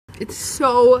It's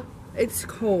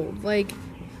cold. Like,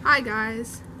 hi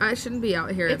guys. I shouldn't be out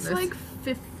here in It's this. like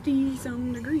 50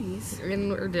 some degrees.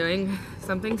 And we're doing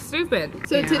something stupid.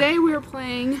 So today we're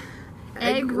playing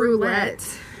egg roulette.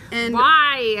 And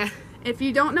why? if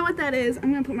you don't know what that is,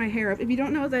 I'm gonna put my hair up. If you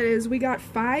don't know what that is, we got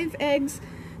 5 eggs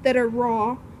that are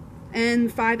raw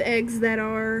and 5 eggs that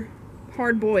are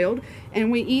hard boiled,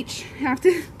 and we each have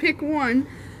to pick one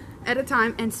at a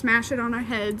time and smash it on our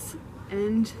heads.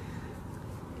 And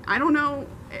I don't know,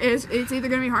 it's either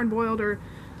gonna be hard boiled or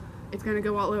it's gonna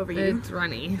go all over you. It's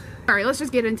runny. Alright, let's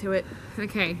just get into it.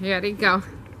 Okay, you ready? Go.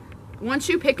 Once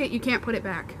you pick it, you can't put it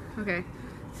back. Okay.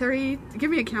 3, give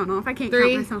me a count off. I can't count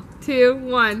 3, myself. 2,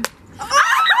 1.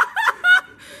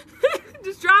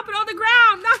 Just drop it on the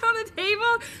ground, not on the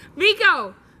table.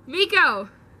 Miko! Miko!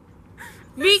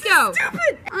 Miko!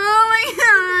 Stupid! Oh my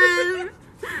god!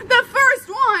 The first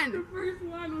one! The first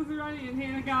one was runny and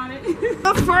Hannah got it.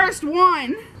 The first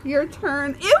one! Your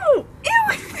turn. Ew!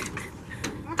 Ew!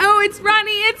 Oh, it's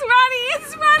runny! It's runny!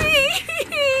 It's runny!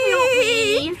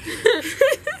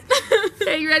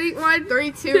 Okay, you ready? 1,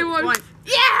 3, 2, 1. 1.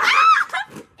 Yeah!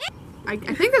 I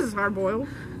think this is hard boiled.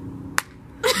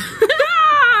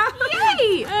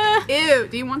 Yay! Ew,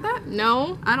 do you want that?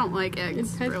 No. I don't like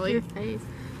eggs, really. Your face.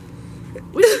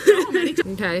 We should do them any-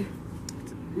 Okay.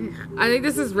 I think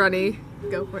this is runny.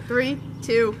 Go for it. 3,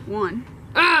 2, 1.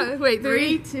 Ah! Wait,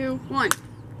 3, 3. 2, 1.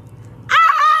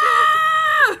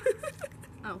 Ah!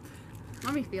 Oh,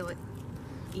 let me feel it.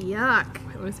 Yuck.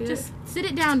 Let me see Just sit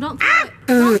it down. Don't throw it.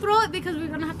 Don't throw it because we're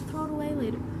gonna have to throw it away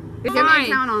later. Give me a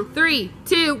count off. 3,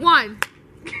 2, 1.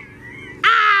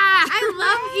 I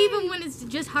love even when it's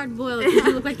just hard boiled. You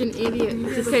look like an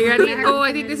idiot. Okay, ready? Oh,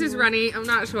 I think this is runny. I'm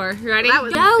not sure. You ready? That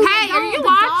was- No, Hey, no, are you the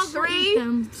watching? dog will eat 3,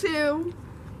 them. 2,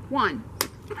 1.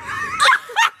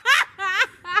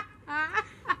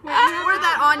 Pour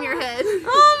that on your head.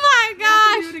 Oh my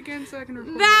gosh! Do it again so I can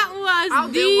record. That I'll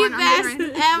was do the one. I'm best getting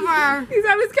ready. ever. Because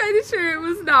I was kind of sure it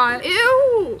was not.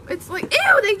 Ew! It's like,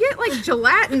 ew, they get like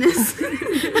gelatinous. Ew.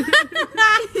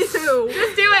 Just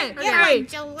do it. Yeah, 3,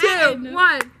 gelatin. 2,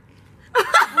 1. I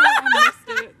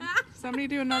missed it. Somebody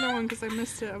do another one because I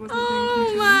missed it. I wasn't paying Oh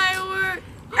attention. my word.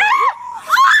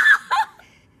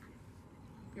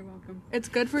 You're welcome. It's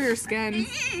good for your skin.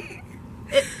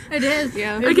 It is.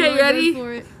 Yeah. It's Okay, really ready? good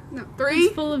for it. No, 3,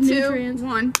 It's full of 2, nutrients.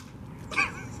 1.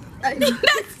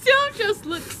 That still just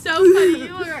looks so funny.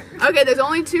 You are. Okay, there's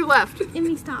only 2 left.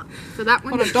 Emmy, stop. So that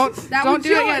one. Hold on, don't that don't one's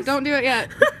do it yours. yet. Don't do it yet.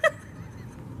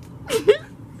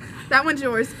 That one's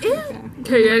yours. Ew.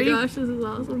 Okay, Oh ready? my gosh, this is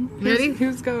awesome. Ready?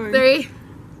 Who's going? 3, 2.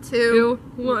 2,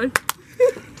 1.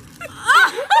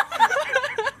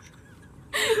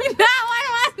 That one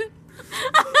was.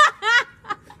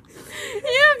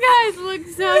 You guys look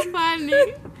so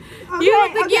funny. You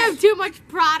don't think you have too much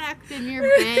product in your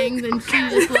bangs, and she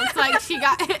just looks like she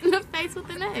got hit in the face with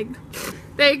an egg.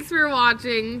 Thanks for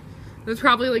watching. It was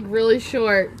probably like really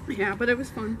short. Yeah, but it was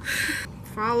fun.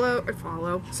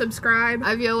 Follow. Subscribe.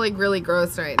 I feel like really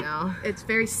gross right now. It's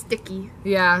very sticky.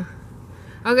 Yeah.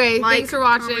 Okay, Like, thanks for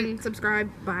watching. comment, subscribe.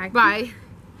 Bye. Bye.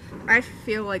 I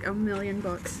feel like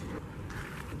 $1,000,000.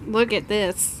 Look at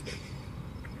this.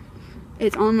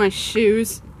 It's on my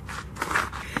shoes.